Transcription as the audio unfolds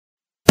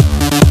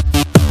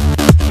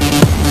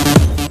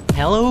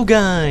Hello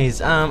guys,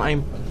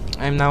 I'm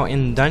now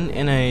in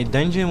a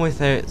dungeon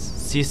with a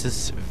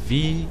Ceases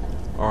V,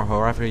 or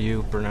however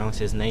you pronounce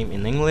his name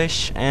in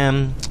English.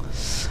 I'm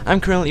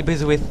currently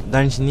busy with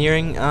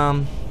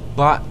dungeoneering,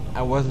 but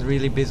I wasn't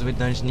really busy with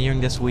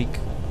dungeoneering this week.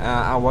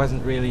 I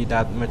wasn't really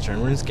that much on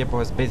RuneScape. I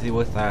was busy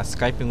with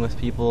Skyping with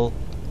people.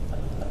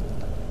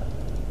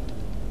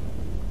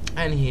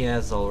 And he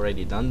has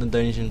already done the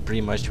dungeon,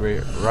 pretty much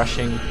we're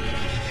rushing.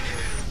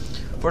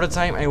 For the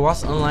time I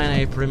was online,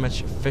 I pretty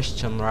much fished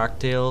some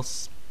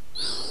rocktails.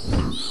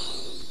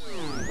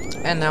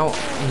 And now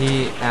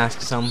he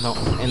asked someone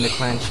in the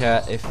clan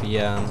chat if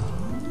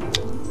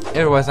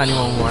there was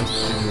anyone who wanted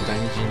to do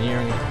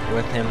dungeoneering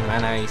with him,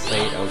 and I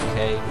said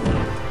okay.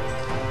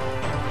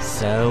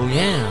 So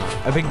yeah,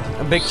 a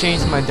big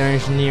change in my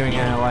dungeoneering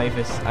life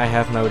is I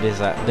have now this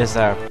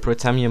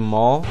Protemium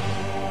Mall,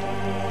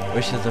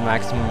 which is the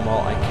maximum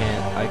mall I can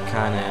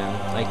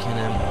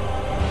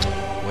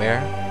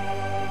wear.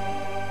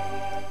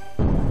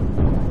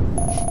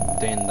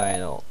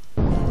 Dandidal.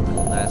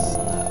 That's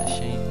not a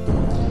shame.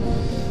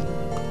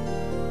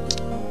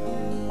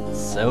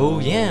 So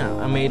yeah,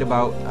 I made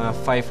about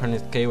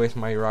 500k with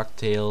my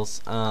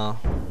rocktails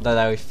that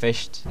I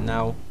fished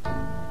now.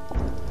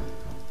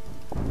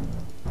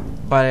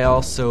 But I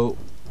also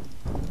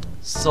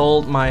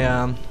sold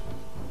my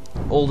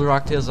old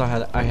rocktails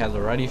I had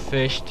already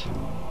fished.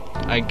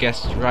 I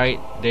guessed right.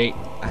 They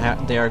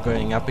are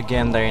going up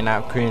again. They are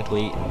now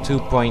currently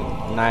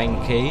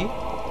 2.9k.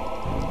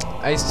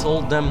 I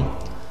sold them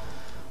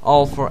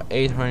all for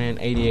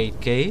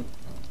 888k.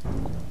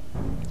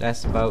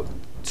 That's about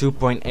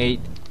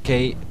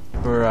 2.8k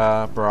per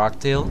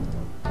rocktail.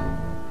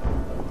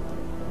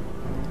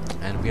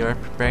 And we are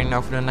preparing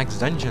now for the next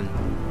dungeon.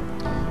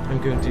 I'm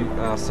going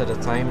to set a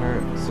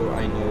timer so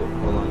I know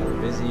how long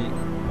we're busy.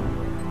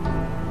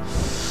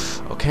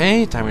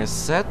 Okay, timer is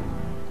set.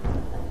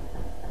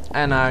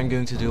 And I'm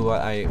going to do what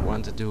I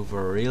want to do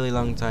for a really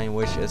long time,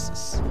 which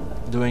is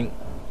doing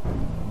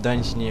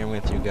dungeoneering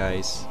with you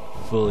guys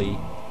fully.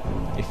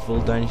 A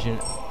full dungeon.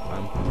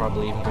 I'm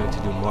probably even going to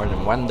do more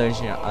than one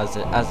dungeon as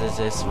it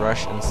is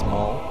rush and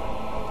small.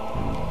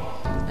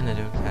 And I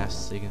don't have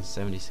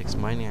 76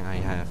 mining, I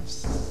have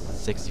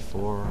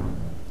 64.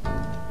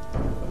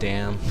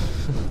 Damn.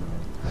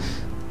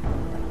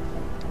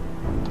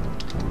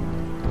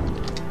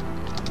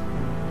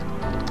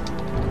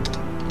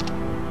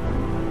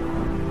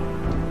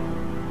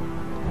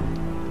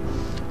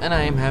 And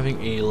I am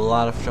having a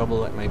lot of trouble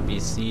with my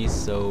PC,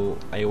 so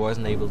I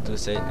wasn't able to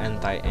set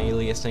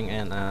anti-aliasing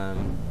and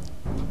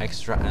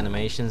extra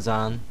animations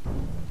on.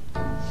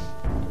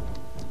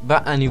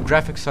 But a new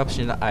graphics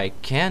option that I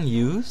can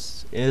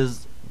use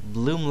is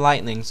Bloom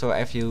Lightning. So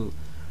if you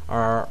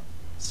are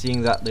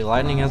seeing that the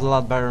lightning is a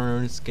lot better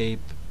in RuneScape,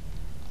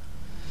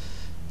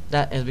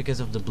 that is because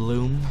of the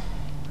bloom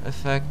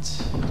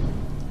effect.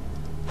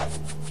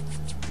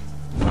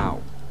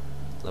 Wow,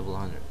 level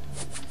 100.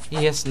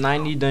 He has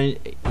 90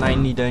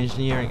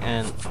 dungeoneering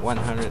and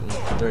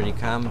 130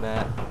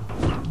 combat.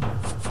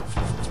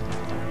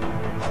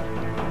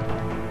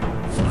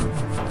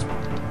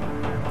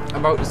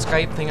 About the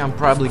Skype thing, I'm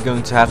probably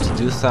going to have to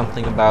do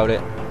something about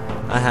it.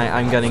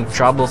 I'm getting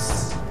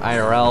troubles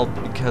IRL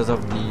because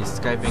of the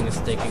Skyping is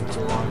taking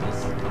too long.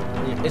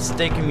 It's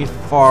taking me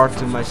far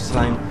too much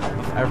time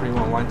of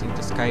everyone wanting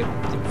to Skype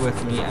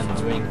with me and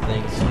doing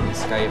things in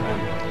Skype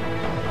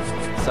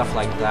and stuff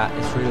like that.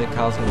 It's really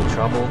causing me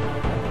trouble.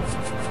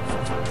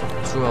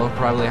 So I'll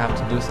probably have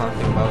to do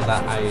something about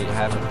that. I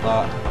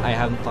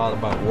haven't thought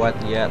about what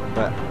yet,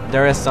 but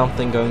there is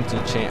something going to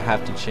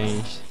have to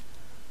change.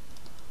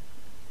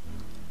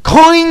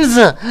 Coins!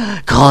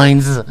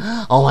 Coins!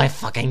 Oh my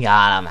fucking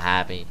god, I'm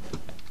happy.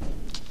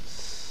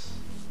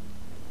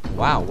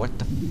 Wow, what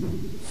the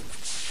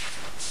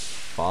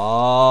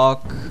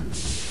fuck?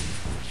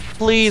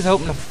 Please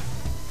open the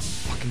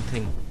fucking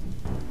thing.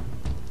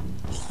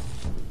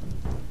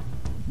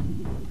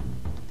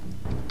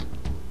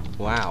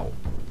 Wow.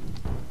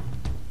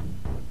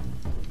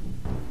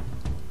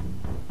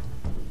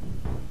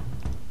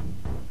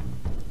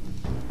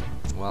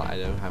 Well, I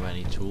don't have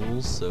any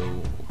tools, so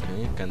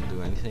okay, can't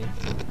do anything.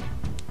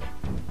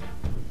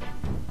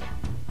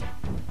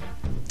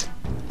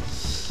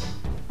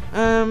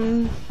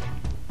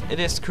 It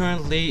is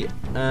currently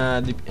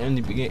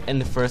in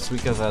the first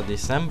week of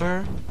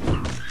December.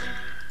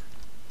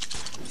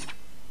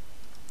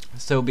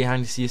 So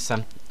behind the scenes,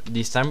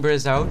 December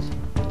is out.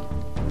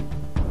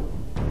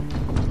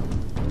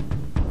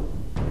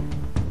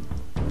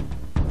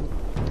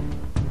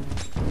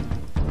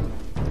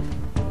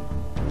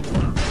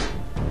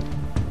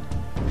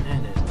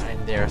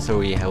 So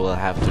we will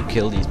have to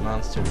kill these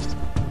monsters.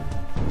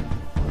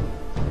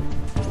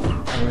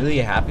 I'm really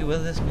happy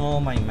with this mall.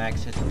 My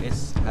max hit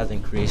has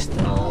increased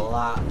a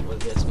lot with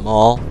this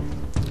mall,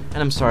 and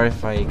I'm sorry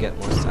if I get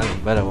more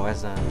silent, but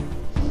otherwise I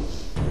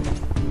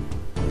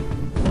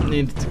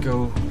needed to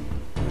go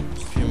a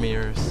few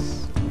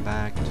meters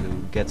back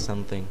to get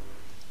something.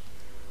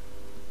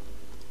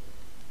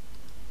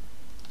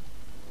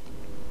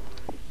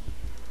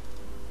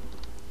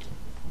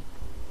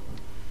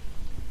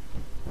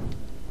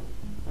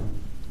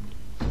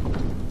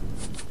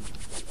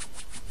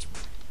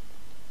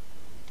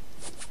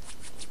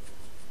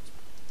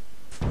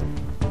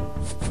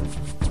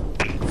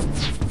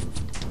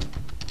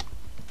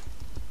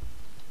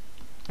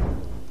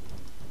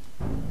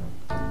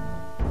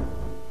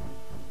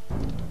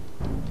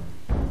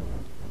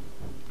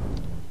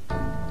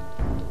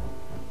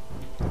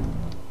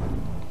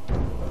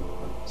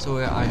 So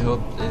yeah, I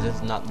hope it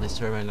is not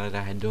disturbing that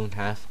I don't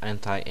have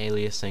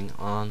anti-aliasing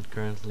on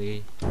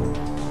currently.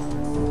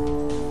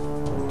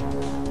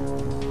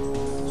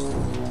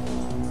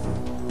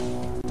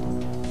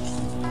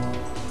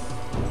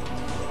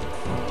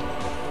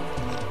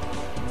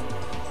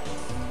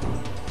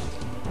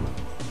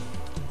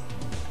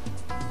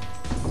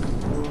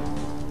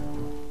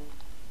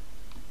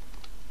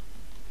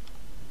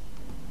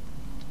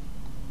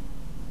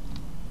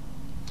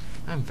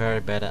 I'm very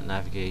bad at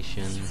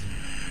navigation.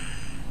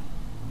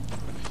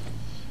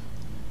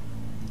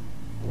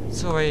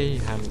 So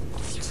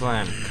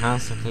I'm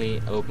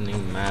constantly opening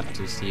the map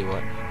to see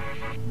what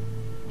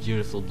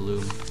beautiful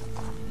bloom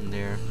in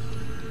there.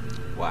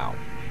 Wow.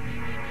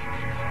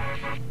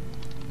 I'm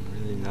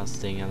really not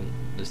staying on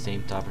the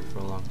same topic for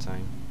a long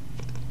time.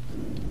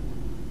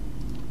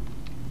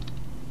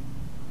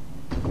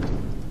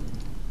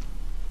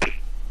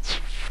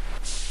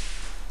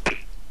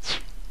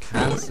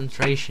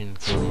 Concentration,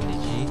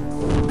 kiliandjfilms.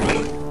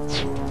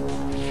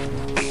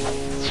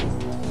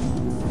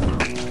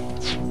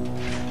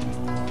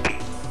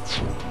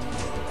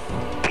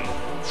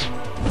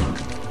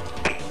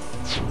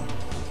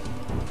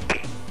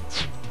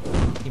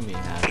 He may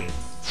have it,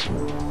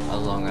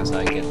 as long as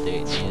I get the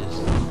ideas.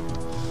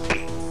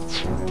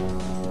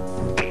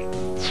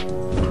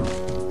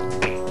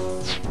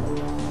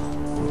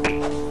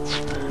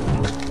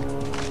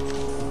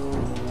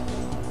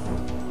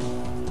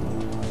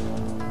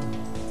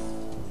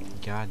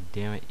 God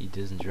damn it, he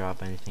doesn't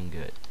drop anything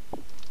good.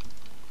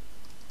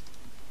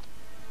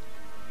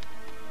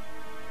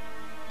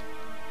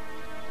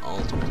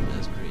 Ultimate,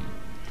 that's great.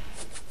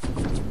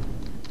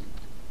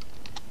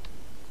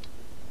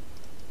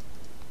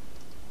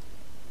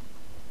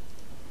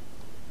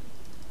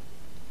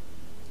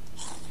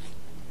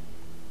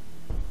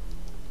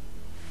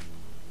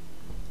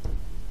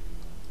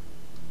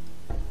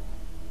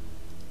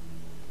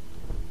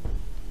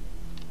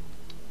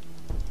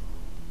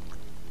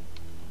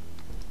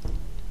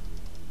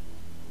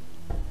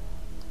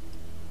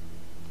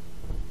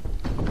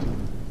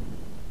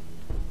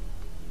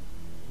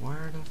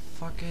 Where the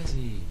fuck is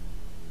he?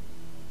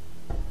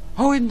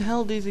 How in the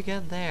hell did he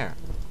get there?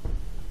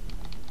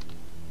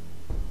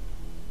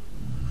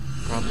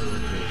 Probably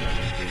would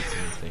do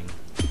something.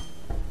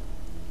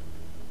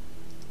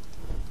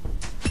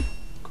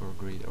 Core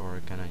grid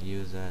or can I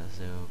use that?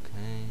 So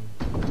okay.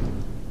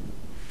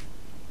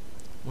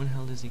 When the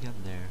hell does he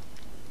get there?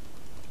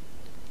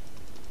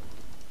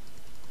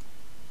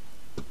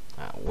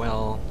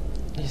 Well,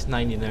 he's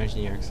 19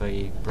 engineer, so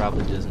he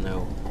probably does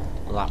know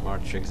a lot more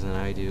tricks than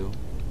I do.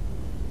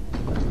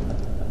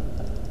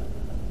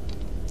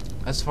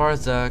 As far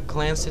as the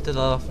clan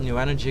citadel of New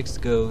Energix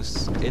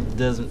goes, it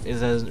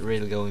isn't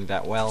really going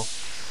that well.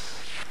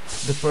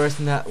 The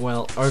person that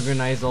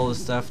organized all the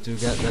stuff to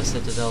get the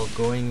citadel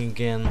going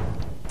again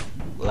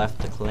left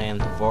the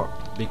clan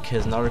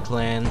because another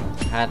clan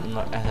had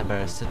a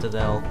better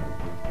citadel.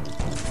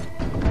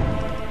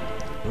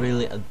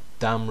 Really a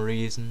dumb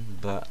reason,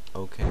 but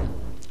okay.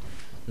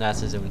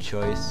 That's his own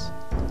choice.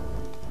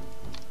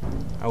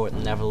 I would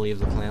never leave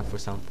the clan for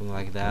something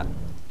like that.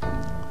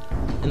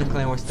 And the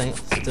clan was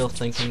still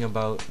thinking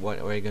about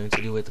what we're going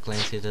to do with the clan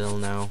citadel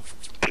now.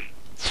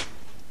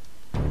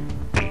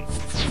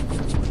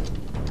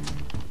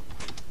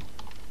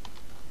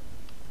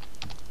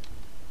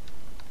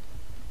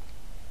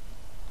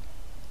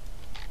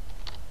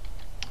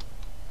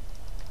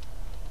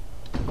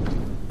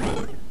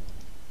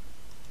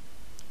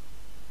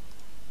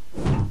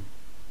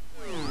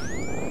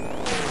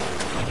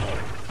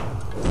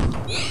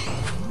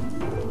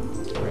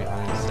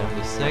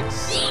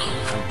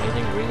 I'm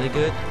hitting really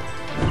good.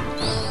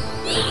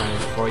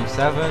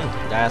 347.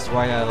 That's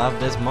why I love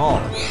this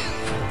mall.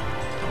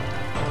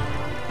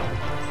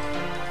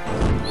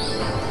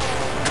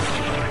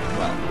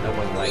 Well, that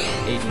was like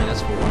 8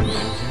 minutes for one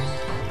engine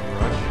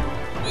rush.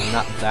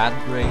 Not that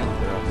great,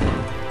 but okay.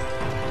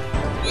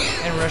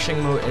 In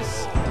rushing mode,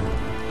 it's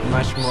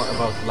much more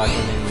about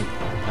lugging in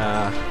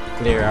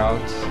clear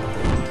out.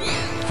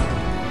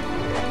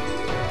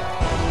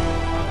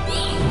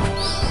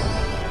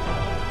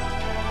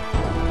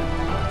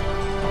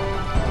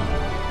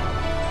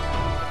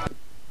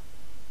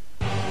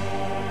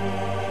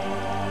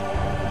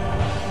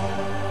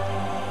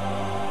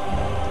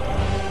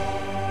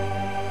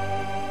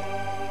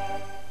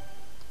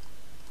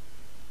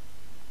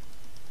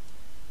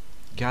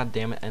 God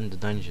damn it, end the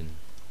dungeon.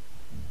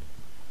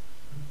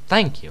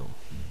 Thank you.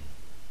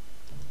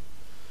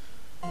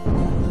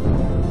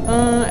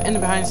 In the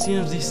behind the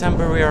scenes of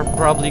December, we are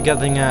probably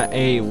getting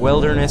a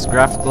wilderness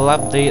graphical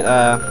update.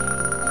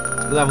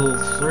 Level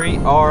 3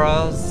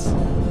 auras.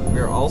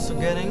 We're also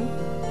getting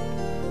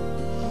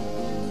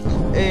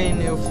a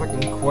new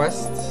fucking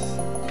quest.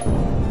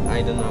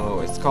 I don't know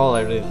what it's called.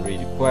 I didn't read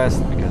the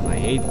quest because I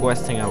hate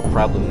questing. I'm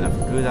probably never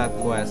good at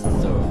quests,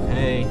 so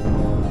okay.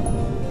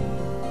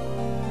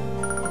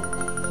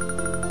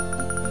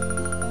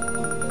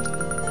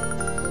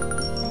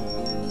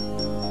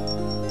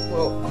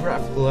 Well,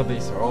 graphical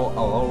updates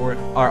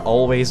are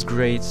always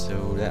great,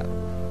 so that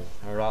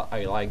are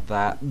I like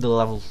that. The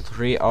level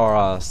 3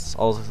 auras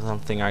also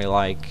something I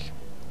like.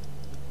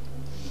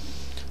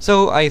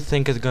 So I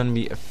think it's gonna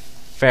be a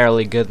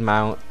fairly good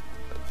month.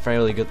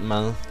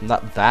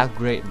 Not that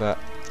great, but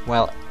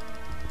well,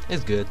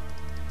 it's good.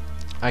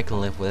 I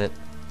can live with it.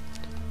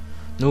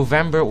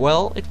 November,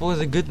 well, it was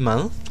a good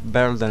month,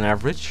 better than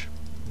average,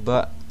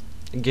 but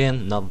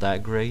again, not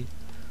that great.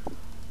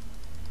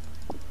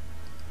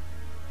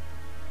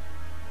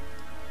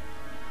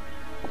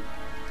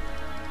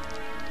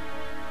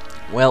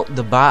 Well,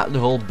 the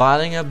whole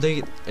botting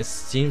update, it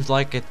seems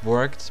like it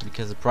worked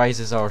because the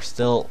prices are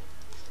still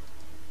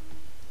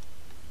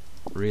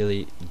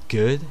really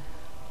good.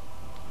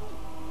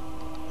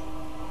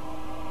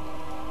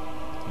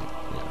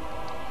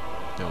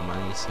 No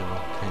money, so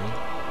okay.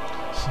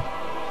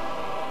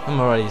 I'm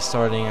already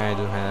starting. I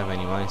don't have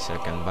any money, so I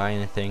can't buy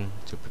anything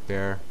to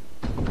prepare.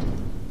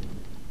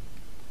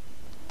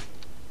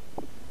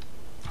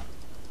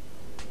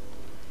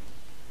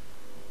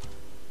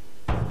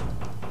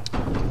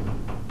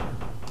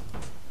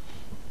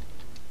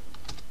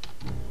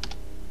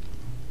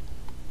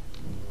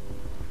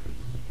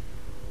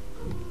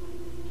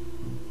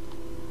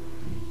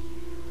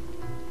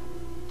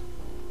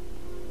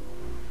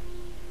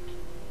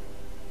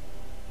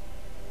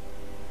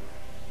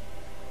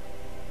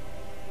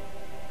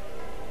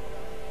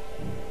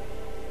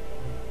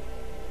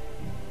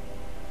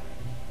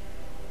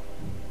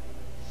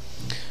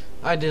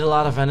 I did a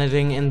lot of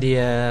editing in the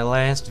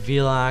last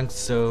vlog,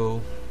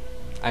 so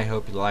I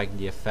hope you like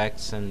the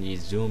effects and the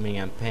zooming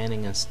and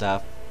panning and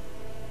stuff.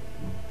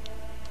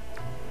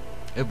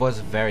 It was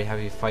a very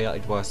heavy file.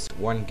 It was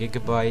 1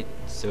 GB,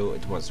 so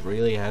it was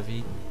really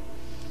heavy.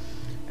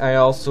 I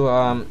also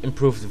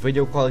improved the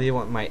video quality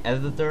with my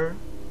editor,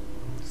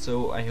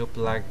 so I hope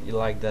you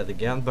like that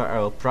again, but I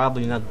will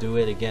probably not do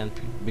it again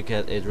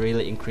because it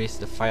really increased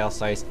the file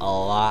size a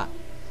lot.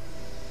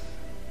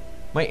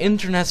 My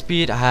internet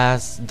speed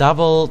has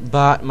doubled,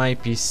 but my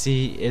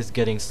PC is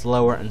getting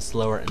slower and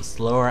slower and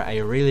slower. I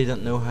really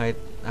don't know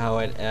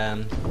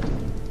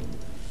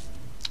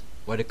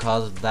what the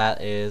cause of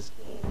that is.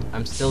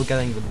 I'm still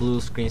getting the blue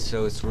screen,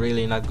 so it's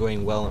really not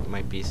going well with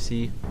my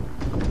PC.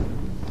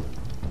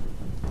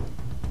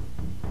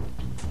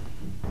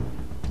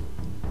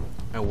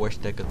 I wish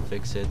they could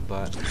fix it,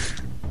 but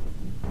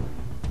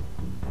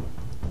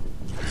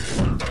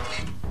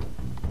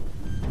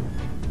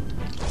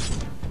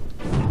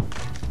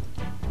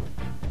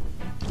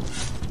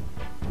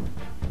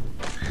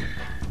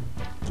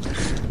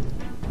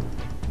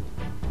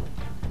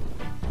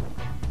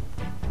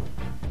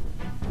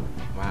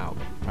wow,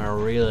 I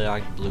really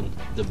like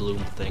the bloom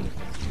thing.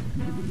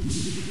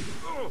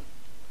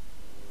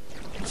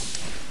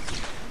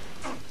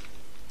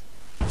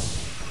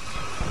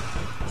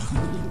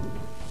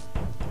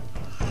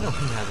 No,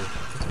 he had it.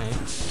 Okay.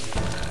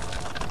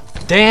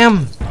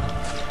 Damn!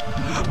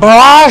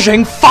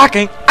 Barraging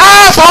fucking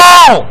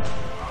asshole!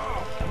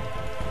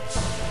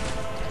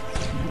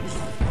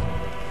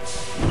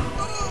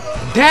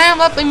 Damn,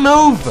 let me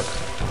move!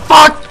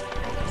 Fuck!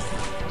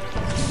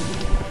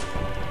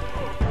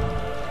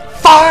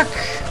 Fuck!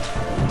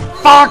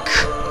 Fuck!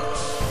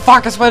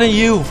 Fuck, it's better than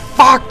you!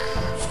 Fuck!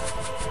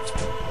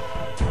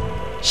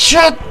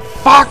 Shit!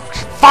 Fuck!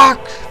 Fuck!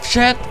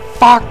 Shit!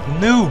 Fuck!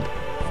 Noob!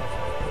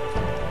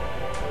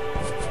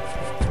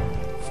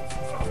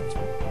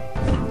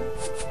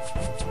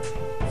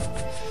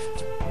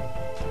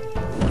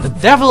 The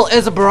devil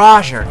is a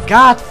barrager!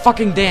 God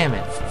fucking damn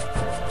it!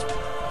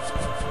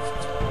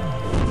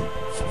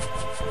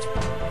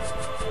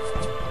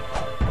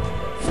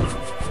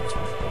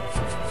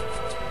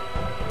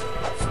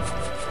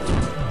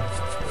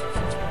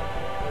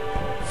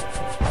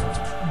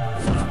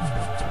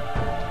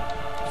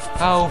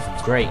 Oh,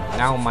 great!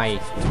 Now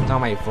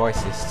my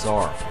voice is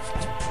sore.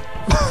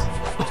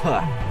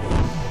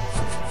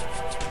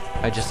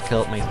 I just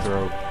killed my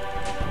throat.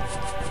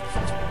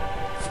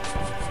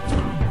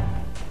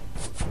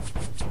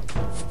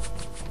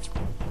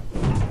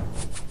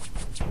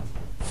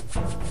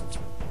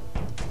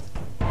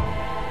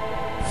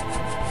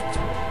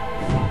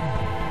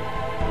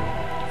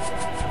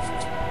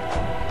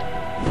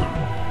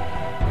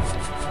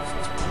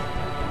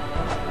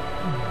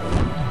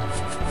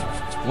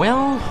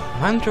 Well,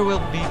 Hunter will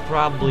be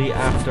probably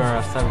after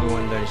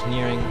 71 the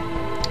engineering.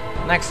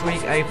 Next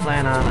week I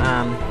plan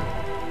on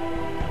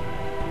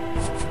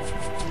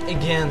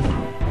again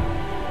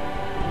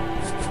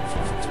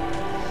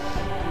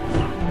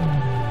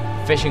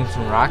fishing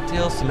some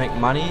rocktails to make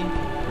money.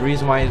 The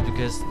reason why is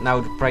because now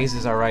the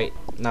prices are right.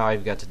 Now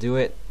I've got to do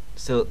it.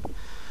 So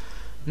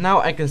now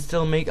I can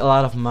still make a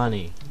lot of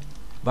money.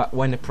 But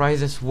when the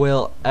prices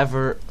will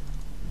ever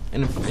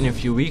in a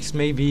few weeks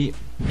maybe,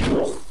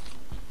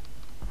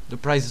 the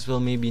prices will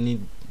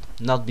maybe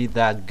not be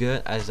that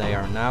good as they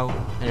are now,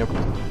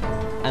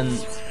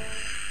 and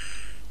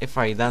if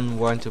I then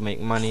want to make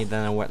money,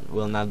 then I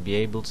will not be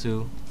able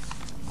to.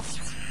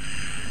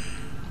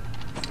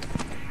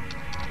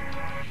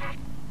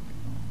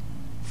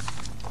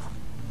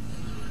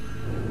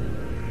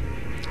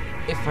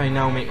 If I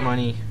now make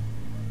money,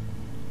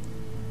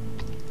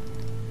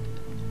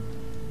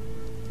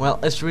 Well,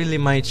 it's really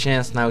my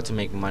chance now to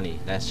make money.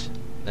 That's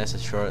a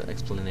short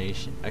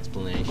explanation.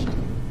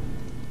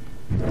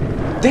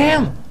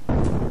 Damn!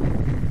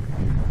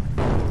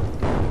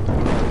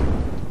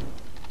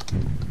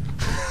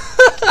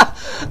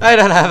 I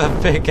don't have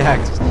a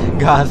pickaxe.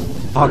 God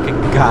fucking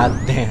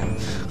goddamn.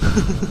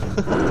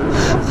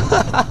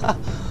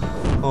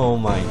 Oh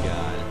my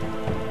god.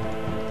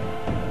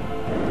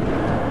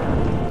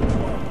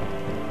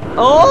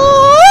 Oh!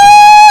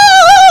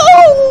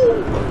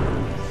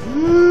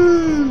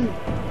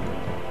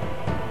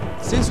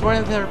 Since when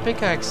are there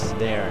pickaxes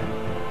there?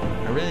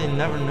 I really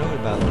never knew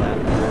about that.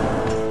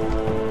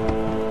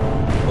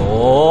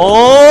 Oh!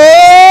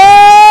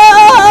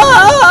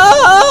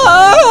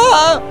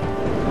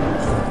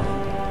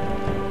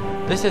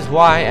 This is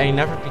why I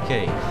never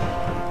PK.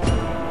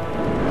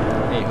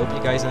 Hey, hope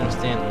you guys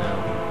understand now.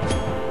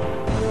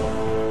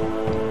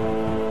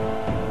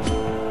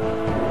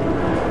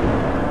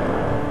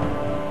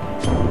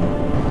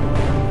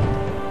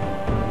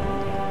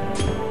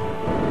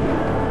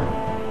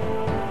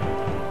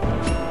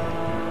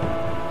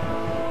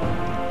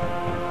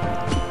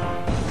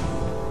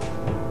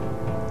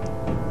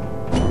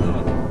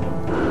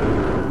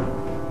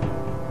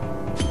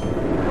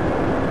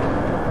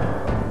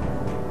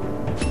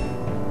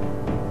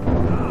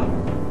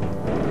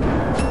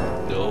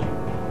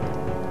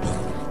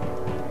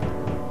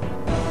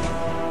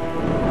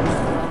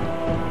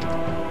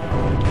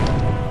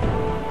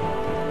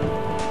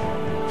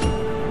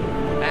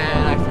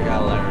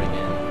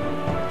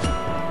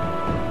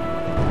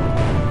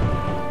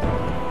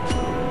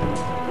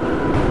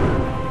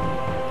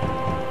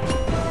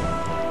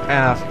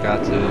 And I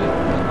forgot to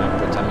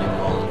put time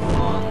wall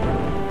on.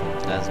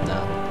 That's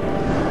dumb.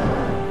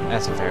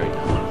 That's very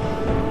dumb.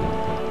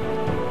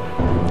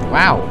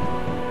 Wow.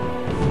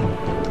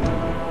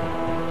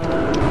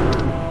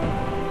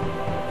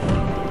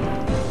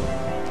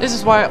 This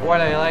is what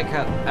I like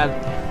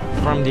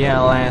from the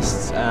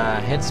last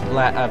hit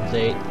splat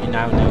update. You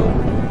now know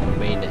who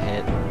made the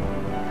hit.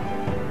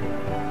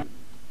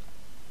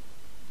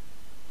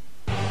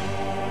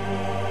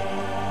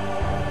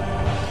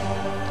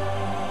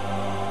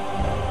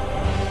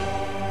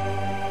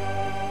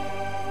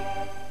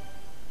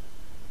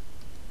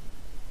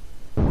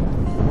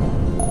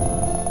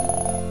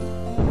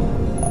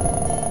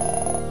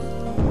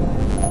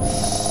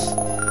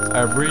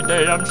 Every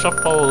day I'm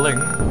shuffling.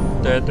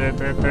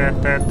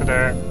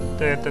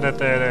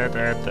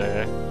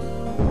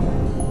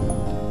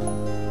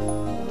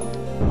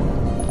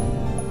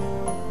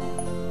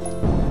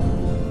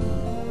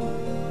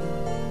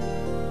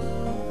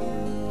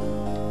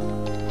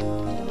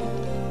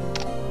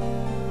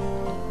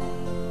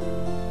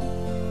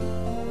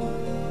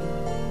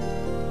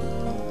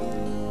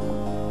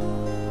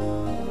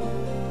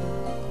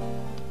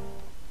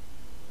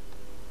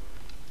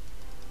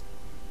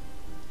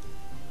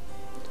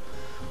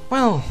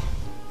 Well,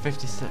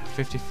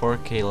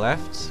 54k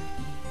left.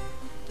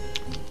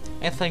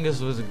 I think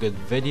this was a good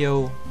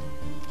video.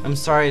 I'm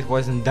sorry it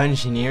wasn't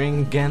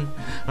dungeoneering again.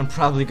 I'm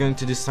probably going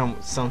to do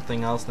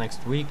something else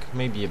next week.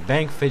 Maybe a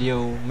bank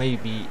video,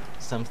 maybe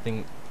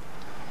something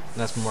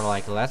that's more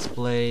like a let's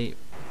play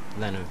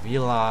than a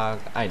vlog.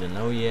 I don't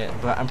know yet,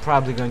 but I'm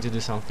probably going to do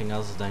something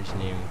else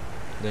dungeoneering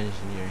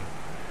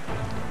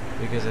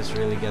because it's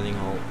really getting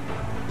old.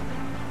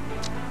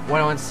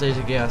 What I want to say to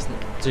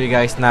you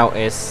guys now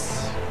is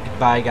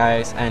goodbye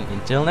guys, and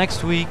until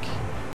next week.